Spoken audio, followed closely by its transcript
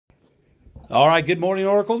All right, good morning,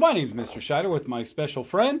 Oracles. My name is Mr. Scheider with my special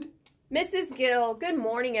friend, Mrs. Gill. Good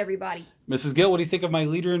morning, everybody. Mrs. Gill, what do you think of my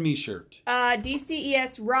Leader in Me shirt?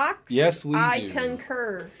 DCES rocks. Yes, we do. I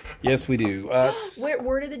concur. Yes, we do.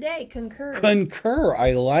 Word of the day, concur. Concur.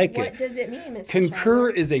 I like it. What does it mean, Mr.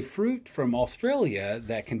 Concur Scheider? is a fruit from Australia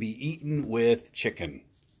that can be eaten with chicken.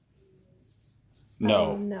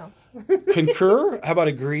 No. No. Concur? How about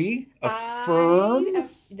agree? Affirm?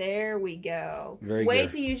 There we go. Very Way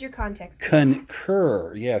good. to use your context.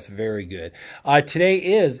 Concur. Yes, very good. Today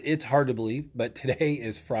it's hard to believe, but today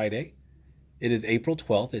is Friday. It is April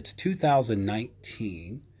 12th. It's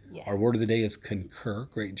 2019. Yes. Our word of the day is concur.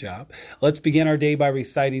 Great job. Let's begin our day by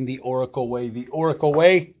reciting the Oracle Way. The Oracle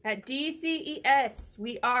Way. At DCES,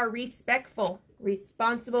 we are respectful,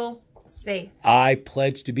 responsible, safe. I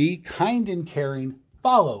pledge to be kind and caring,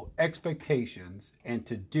 follow expectations, and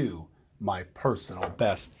to do my personal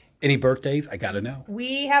best. Any birthdays? I gotta know.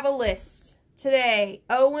 We have a list. Today,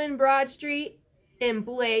 Owen Broadstreet and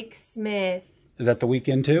Blake Smith. Is that the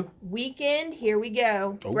weekend too? Weekend, here we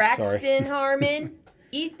go. Oh, Braxton Harmon,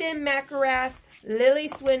 Ethan McElrath, Lily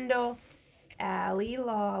Swindle, Allie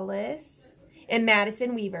Lawless, and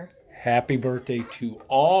Madison Weaver. Happy birthday to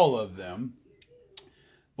all of them.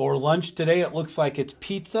 For lunch today, it looks like it's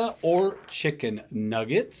pizza or chicken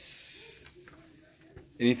nuggets.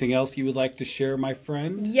 Anything else you would like to share, my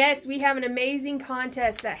friend? Yes, we have an amazing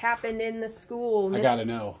contest that happened in the school. I gotta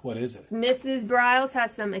know. What is it? Mrs. Bryles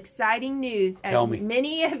has some exciting news. Tell me. As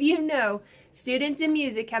many of you know, students in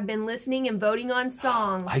music have been listening and voting on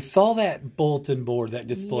songs. I saw that bulletin board, that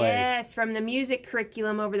display. Yes, from the music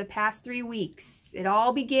curriculum over the past 3 weeks. It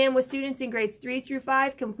all began with students in grades 3 through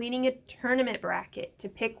 5 completing a tournament bracket to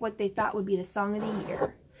pick what they thought would be the song of the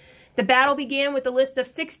year. The battle began with a list of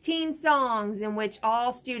 16 songs in which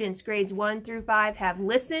all students grades 1 through 5 have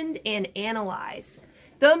listened and analyzed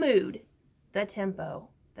the mood, the tempo,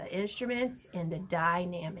 the instruments, and the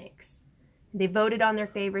dynamics. They voted on their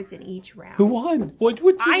favorites in each round. Who won? What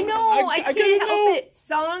would you? I know, I can't help it.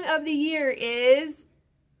 Song of the year is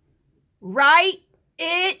Write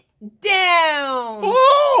It Down.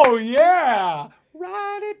 Oh, yeah.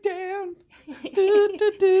 Write it down.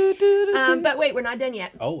 But wait, we're not done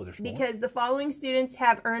yet. Oh, there's more. Because the following students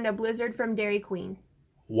have earned a blizzard from Dairy Queen.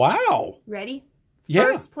 Wow. Ready? Yeah.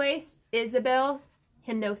 First place, Isabel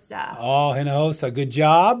Hinosa. Oh, Hinosa, good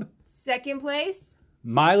job. Second place,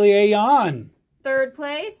 Miley Ayon. third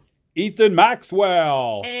place, Ethan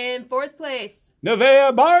Maxwell. and fourth place.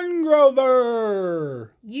 Nevaeh Barngrover.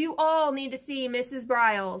 You all need to see Mrs.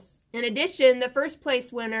 Bryles. In addition, the first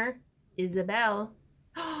place winner, Isabel,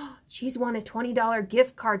 she's won a $20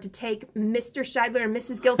 gift card to take Mr. Scheidler and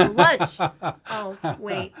Mrs. Gill to lunch. Oh,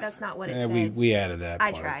 wait, that's not what it said. We added that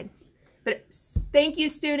I part. tried. But thank you,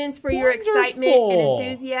 students, for your Wonderful. excitement and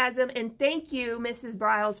enthusiasm. And thank you, Mrs.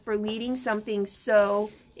 Bryles, for leading something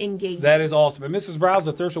so engaging. That is awesome. And Mrs. Browse,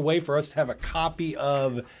 if there's a way for us to have a copy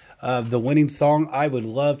of the winning song, I would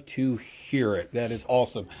love to hear it. That is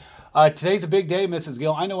awesome. Today's a big day, Mrs.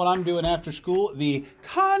 Gill. I know what I'm doing after school. The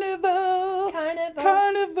Carnival.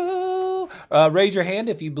 Raise your hand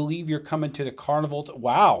if you believe you're coming to the carnival.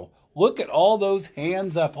 Wow. Look at all those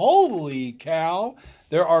hands up. Holy cow.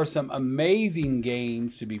 There are some amazing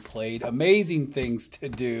games to be played, amazing things to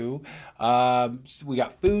do. We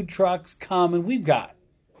got food trucks coming. We've got,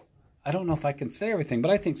 I don't know if I can say everything,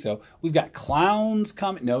 but I think so. We've got clowns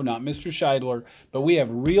coming. No, not Mr. Scheidler, but we have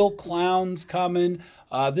real clowns coming.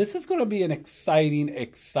 This is going to be an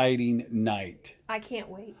exciting night. I can't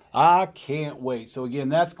wait. I can't wait. So again,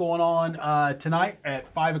 that's going on tonight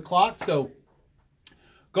at 5 o'clock. So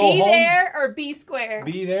go home. Be there or be square.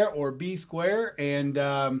 Be there or be square. And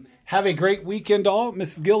have a great weekend, all.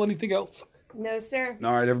 Mrs. Gill, anything else? No, sir.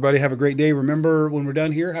 All right, everybody, have a great day. Remember, when we're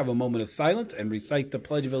done here, have a moment of silence and recite the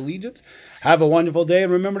Pledge of Allegiance. Have a wonderful day,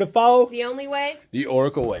 and remember to follow The only way. the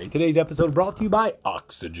Oracle Way. Today's episode brought to you by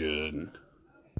Oxygen.